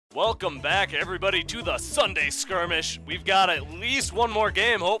Welcome back, everybody, to the Sunday Skirmish. We've got at least one more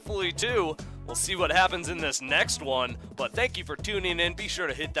game, hopefully two. We'll see what happens in this next one, but thank you for tuning in. Be sure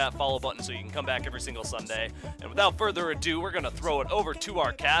to hit that follow button so you can come back every single Sunday. And without further ado, we're going to throw it over to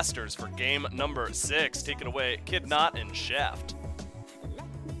our casters for game number 6. Take it away, Kidnot and Shaft.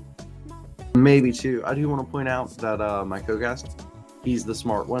 Maybe two. I do want to point out that my co-cast, he's the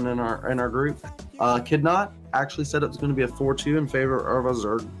smart one in our group. Kidnot actually said it was going to be a 4-2 in favor of a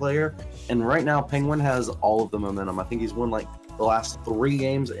Zerg player, and right now PengWin has all of the momentum. I think he's won like the last 3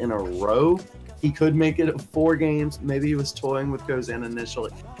 games in a row. He could make it 4 games. Maybe he was toying with Kozan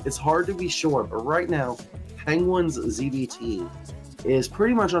initially. It's hard to be sure, but right now PengWin's ZBT is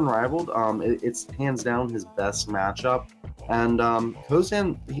pretty much unrivaled. It's hands down his best matchup, and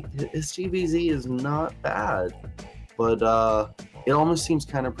Kozan, his TvZ is not bad, but it almost seems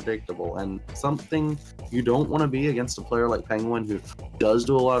kind of predictable, and something you don't want to be against a player like PengWin, who does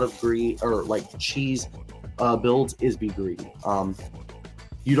do a lot of cheese builds, is be greedy.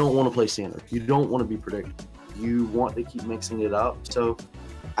 You don't want to play standard. You don't want to be predictable. You want to keep mixing it up. So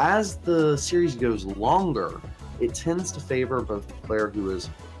as the series goes longer, it tends to favor both the player who is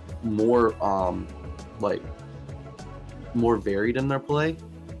more more varied in their play,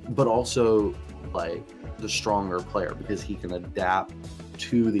 but also like the stronger player, because he can adapt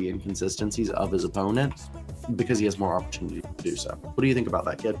to the inconsistencies of his opponent because he has more opportunity to do so. What do you think about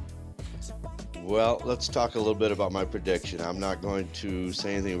that, kid? Well, let's talk a little bit about my prediction. I'm not going to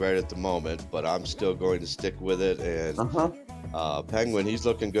say anything right at the moment, but I'm still going to stick with it. And PengWin, he's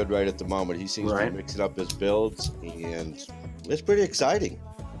looking good right at the moment. He seems to be mixing up his builds, and it's pretty exciting.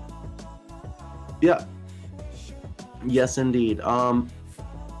 Yeah. Yes, indeed.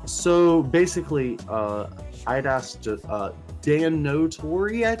 So basically, I'd asked Dan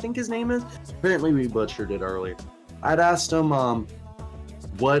Notori, I think his name is. Apparently, we butchered it earlier. I'd asked him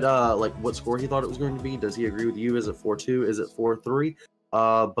what score he thought it was going to be. Does he agree with you? Is it 4-2? Is it 4-3?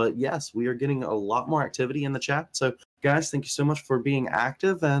 But yes, we are getting a lot more activity in the chat. So guys, thank you so much for being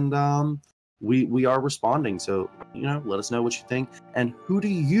active, and we are responding. So let us know what you think, and who do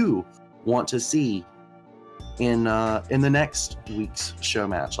you want to see in the next week's show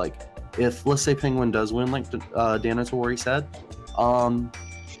match. Like, if let's say PengWin does win, like Danatori said,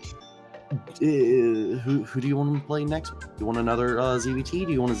 who do you want to play next? Do you want another ZVT?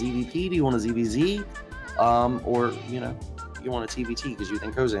 Do you want a ZVP? Do you want a ZVZ? Or you want a TVT because you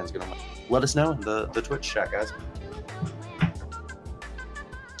think Kozan's gonna win? Let us know in the Twitch chat, guys.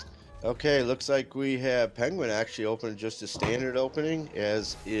 Okay, looks like we have PengWin actually open just a standard opening,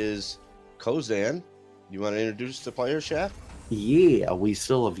 as is Kozan. You want to introduce the player, Shaft? Yeah, we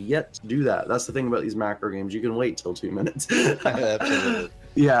still have yet to do that. That's the thing about these macro games. You can wait till 2 minutes. Absolutely.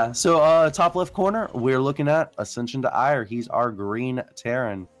 Yeah, so top left corner, we're looking at Ascension to Ire. He's our green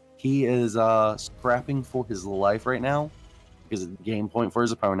Terran. He is scrapping for his life right now because it's a game point for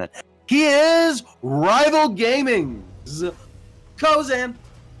his opponent. He is Rival Gaming's Kozan.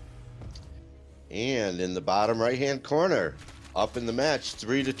 And in the bottom right-hand corner, up in the match,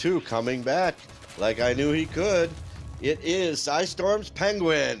 3-2, coming back like I knew he could. It is Psystorm's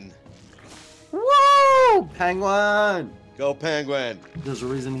PengWin. Woo! PengWin! Go PengWin! There's a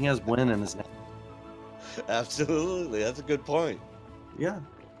reason he has win in his name. Absolutely, that's a good point. Yeah,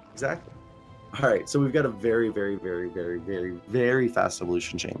 exactly. All right, so we've got a very, very, very, very, very, very fast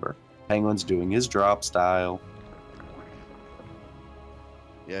evolution chamber. PengWin's doing his drop style.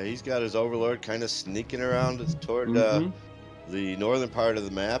 Yeah, he's got his Overlord kind of sneaking around toward the northern part of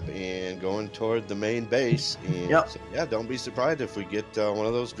the map and going toward the main base. And so, yeah, don't be surprised if we get one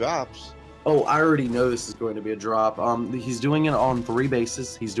of those drops. Oh, I already know this is going to be a drop. He's doing it on 3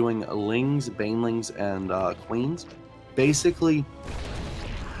 bases. He's doing Lings, Banelings, and Queens. Basically,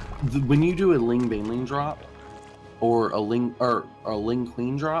 when you do a Ling Baneling drop, or a Ling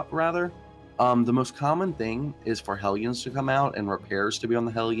Queen drop rather, the most common thing is for Hellions to come out and repairs to be on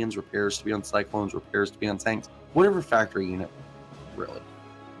the Hellions, repairs to be on Cyclones, repairs to be on tanks, whatever factory unit, really.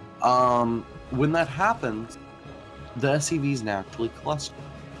 When that happens, the SCVs naturally cluster.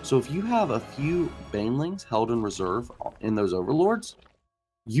 So if you have a few Banelings held in reserve in those Overlords,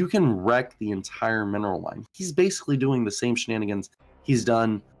 you can wreck the entire mineral line. He's basically doing the same shenanigans he's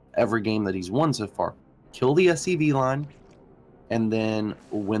done every game that he's won so far. Kill the SCV line, and then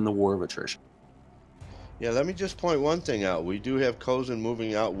win the war of attrition. Yeah, let me just point one thing out. We do have Kozan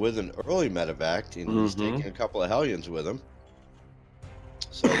moving out with an early medevac, and he's taking a couple of Hellions with him.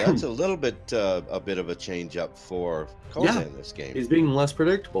 So that's a little bit a bit of a change up for Kozan in this game. He's being less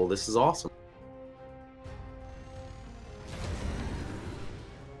predictable. This is awesome.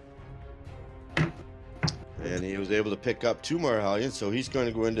 And he was able to pick up 2 more Hellions, so he's going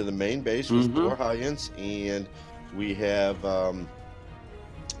to go into the main base with 4 Hellions, and we have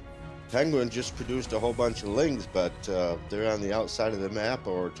PengWin just produced a whole bunch of Lings, but they're on the outside of the map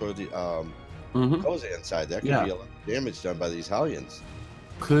or toward the Kozan side. That could be a lot of damage done by these Hellions.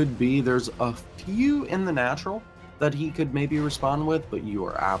 Could be. There's a few in the natural that he could maybe respond with, but you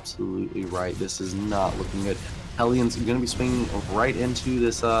are absolutely right. This is not looking good. Hellions going to be swinging right into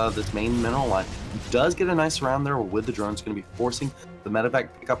this this main mineral line. Does get a nice round there with the drones. Going to be forcing the medevac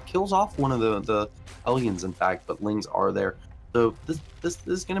pickup. Kills off one of the Hellions, in fact, but Lings are there. So this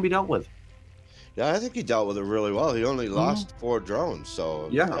is going to be dealt with. Yeah, I think he dealt with it really well. He only lost 4 drones, so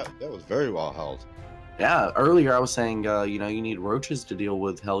yeah, that was very well held. Yeah, earlier I was saying, you know, you need roaches to deal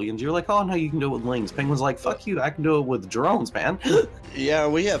with Hellions. You're like, oh no, you can do it with Lings. PengWin's like, fuck you, I can do it with drones, man. Yeah,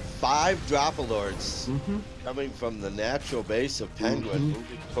 we have 5 Dropalords coming from the natural base of PengWin,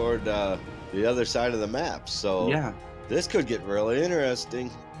 moving toward the other side of the map. So yeah, this could get really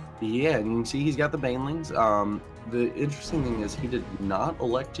interesting. Yeah, and you can see he's got the Banelings. The interesting thing is he did not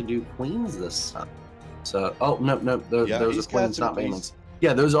elect to do queens this time. So, oh, no, those are queens, not Banelings.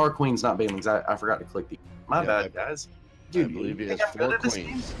 Yeah, those are queens, not Banelings. I forgot to click the. My bad, guys. Dude, I believe he has 4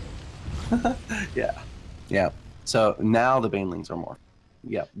 queens. Yeah. So now the Banelings are more.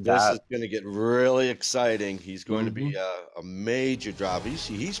 Yeah, this is going to get really exciting. He's going to be a major drop.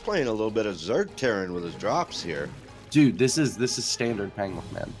 He's playing a little bit of Zerg Terran with his drops here. Dude, this is standard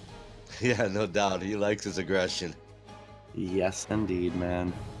PengWin, man. Yeah, no doubt. He likes his aggression. Yes, indeed,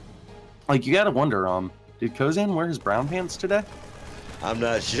 man. Like, you gotta wonder, did Kozan wear his brown pants today? I'm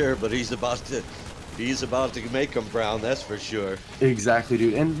not sure, but he's about to make them brown, that's for sure. Exactly,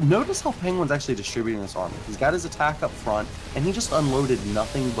 dude. And notice how PengWin's actually distributing this army. He's got his attack up front, and he just unloaded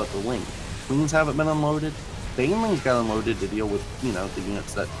nothing but the wing. Queens haven't been unloaded. Banelings got unloaded to deal with, you know, the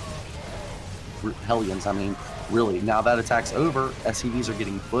units that... Hellions, I mean, really. Now that attack's over, SCVs are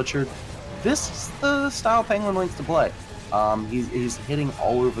getting butchered. This is the style PengWin likes to play. He's hitting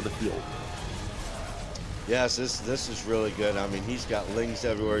all over the field. Yes, this is really good. I mean, he's got Lings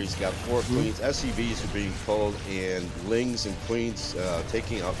everywhere. He's got 4 queens. SCVs are being pulled, and Lings and queens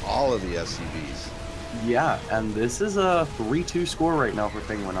taking out all of the SCVs. Yeah, and this is a 3-2 score right now for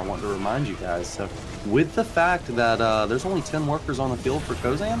PengWin. I want to remind you guys. So, with the fact that there's only 10 workers on the field for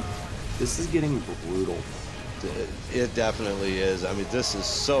Kozan, this is getting brutal. It definitely is. I mean, this is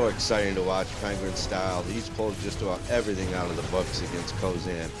so exciting to watch PengWin style. He's pulled just about everything out of the books against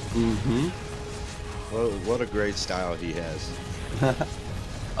Kozan. What a great style he has.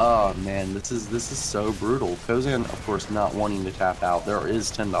 Oh man, this is so brutal. Kozan, of course, not wanting to tap out. There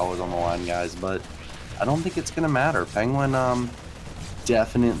is $10 on the line, guys, but I don't think it's gonna matter. PengWin,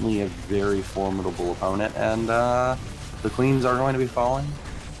 definitely a very formidable opponent, and the queens are going to be falling.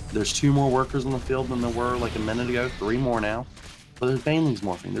 There's 2 more workers on the field than there were like a minute ago. 3 more now. But there's Banelings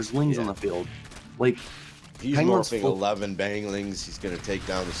morphing. There's Lings on the field. Like, he's morphing 11 Banelings. He's going to take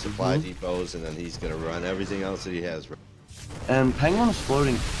down the supply depots, and then he's going to run everything else that he has. And PengWin is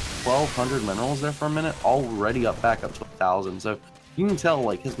floating 1,200 minerals there for a minute, already up back up to 1,000. So you can tell,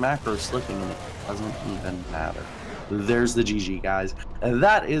 like, his macro is slipping, and it doesn't even matter. There's the GG, guys. And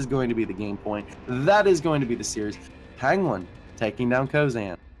that is going to be the game point. That is going to be the series. PengWin taking down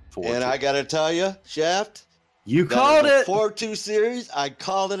Kozan. And I gotta tell you, Shaft, you called it. 4-2 series. I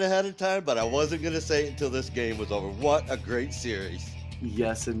called it ahead of time, but I wasn't gonna say it until this game was over. What a great series!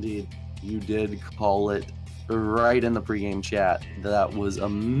 Yes, indeed, you did call it right in the pregame chat. That was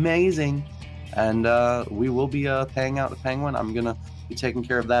amazing, and we will be paying out to PengWin. I'm gonna be taking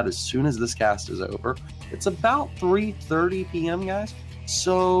care of that as soon as this cast is over. It's about 3:30 p.m., guys.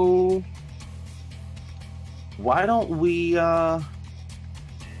 So why don't we?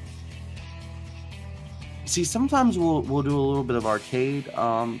 See, sometimes we'll do a little bit of arcade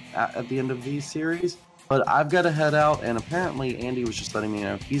at the end of these series, but I've got to head out, and apparently Andy was just letting me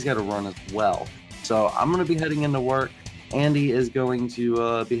know he's got to run as well. So I'm going to be heading into work. Andy is going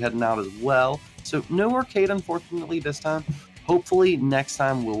to be heading out as well. So no arcade, unfortunately, this time. Hopefully next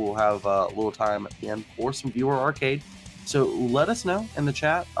time we will have a little time at the end for some viewer arcade. So let us know in the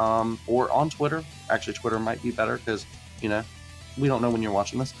chat or on Twitter. Actually, Twitter might be better because, you know, we don't know when you're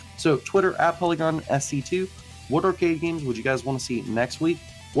watching this. So Twitter at Polygon SC2. What arcade games would you guys want to see next week?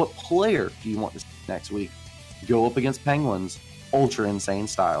 What player do you want to see next week go up against PengWin's ultra insane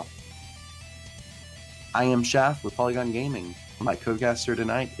style? I am Shaft with Polygon Gaming. My co-caster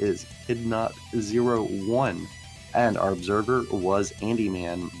tonight is Kidnot01, and our observer was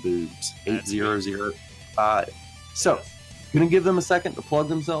Andyman Boobs 8005. So, gonna give them a second to plug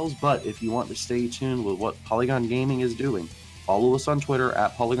themselves, but if you want to stay tuned with what Polygon Gaming is doing, follow us on Twitter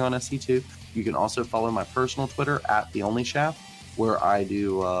at PolygonSC2. You can also follow my personal Twitter at @TheOnlyShaft, where I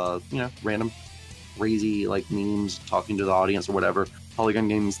do, random crazy like memes, talking to the audience or whatever. Polygon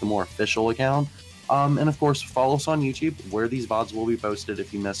Gaming is the more official account. And of course, follow us on YouTube, where these VODs will be posted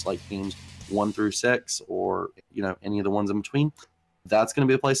if you miss like games 1 through 6 or any of the ones in between. That's going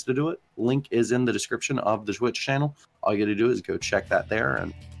to be a place to do it. Link is in the description of the Twitch channel. All you got to do is go check that there.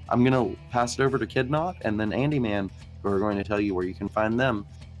 And I'm going to pass it over to Kidnot and then Andy Man, who are going to tell you where you can find them.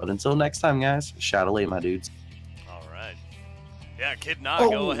 But until next time, guys, shadow late, my dudes. All right. Yeah,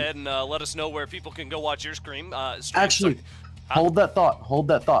 Kidnot, go ahead and let us know where people can go watch your stream. Actually, hold that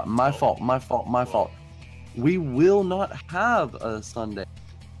thought. My fault. We will not have a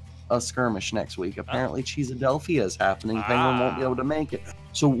skirmish next week. Apparently, Cheesadelphia is happening. PengWin won't be able to make it.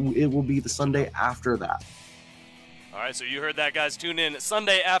 So it will be the Sunday after that. All right, so you heard that, guys. Tune in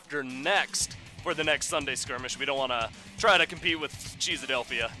Sunday after next for the next Sunday skirmish. We don't want to try to compete with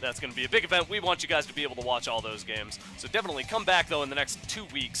Cheesadelphia. That's going to be a big event. We want you guys to be able to watch all those games. So definitely come back, though, in the next 2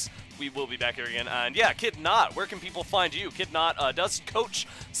 weeks. We will be back here again. And yeah, Kidnot, where can people find you? Kidnot does coach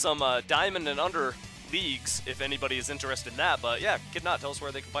some Diamond and Under leagues, if anybody is interested in that. But yeah, Kidnot, tell us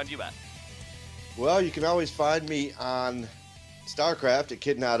where they can find you at. Well, you can always find me on StarCraft at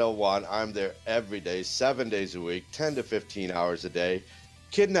Kidnot01. I'm there every day, 7 days a week, 10 to 15 hours a day.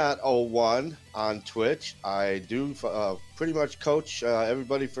 Kidnot01 on Twitch. I do pretty much coach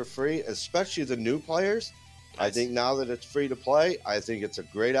everybody for free, especially the new players. Nice. I think now that it's free to play, I think it's a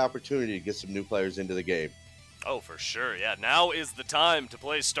great opportunity to get some new players into the game. Oh, for sure. Yeah, now is the time to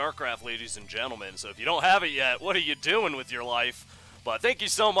play StarCraft, ladies and gentlemen. So if you don't have it yet, what are you doing with your life? But thank you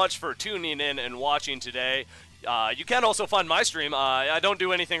so much for tuning in and watching today. You can also find my stream. I don't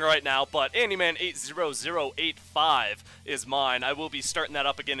do anything right now, but Andyman80085 is mine. I will be starting that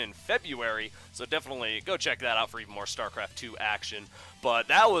up again in February, so definitely go check that out for even more StarCraft 2 action. But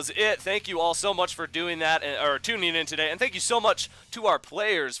that was it. Thank you all so much for doing that, or tuning in today, and thank you so much to our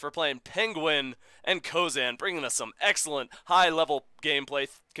players for playing PengWin and Kozan, bringing us some excellent high-level gameplay.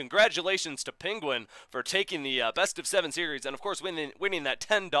 Congratulations to PengWin for taking the Best of 7 series and, of course, winning that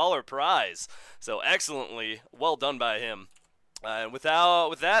 $10 prize. So excellently well done by him. And with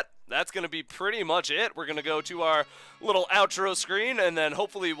that, that's going to be pretty much it. We're going to go to our little outro screen, and then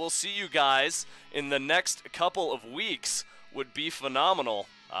hopefully we'll see you guys in the next couple of weeks. Would be phenomenal.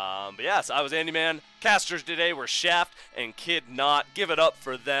 But yes, I was Andy Man. Casters today were Shaft and Kidnot. Give it up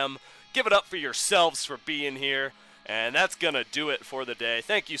for them. Give it up for yourselves for being here. And that's going to do it for the day.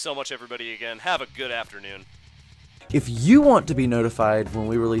 Thank you so much, everybody, again. Have a good afternoon. If you want to be notified when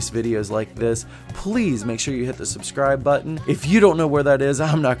we release videos like this, please make sure you hit the subscribe button. If you don't know where that is,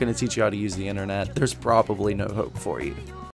 I'm not going to teach you how to use the internet. There's probably no hope for you.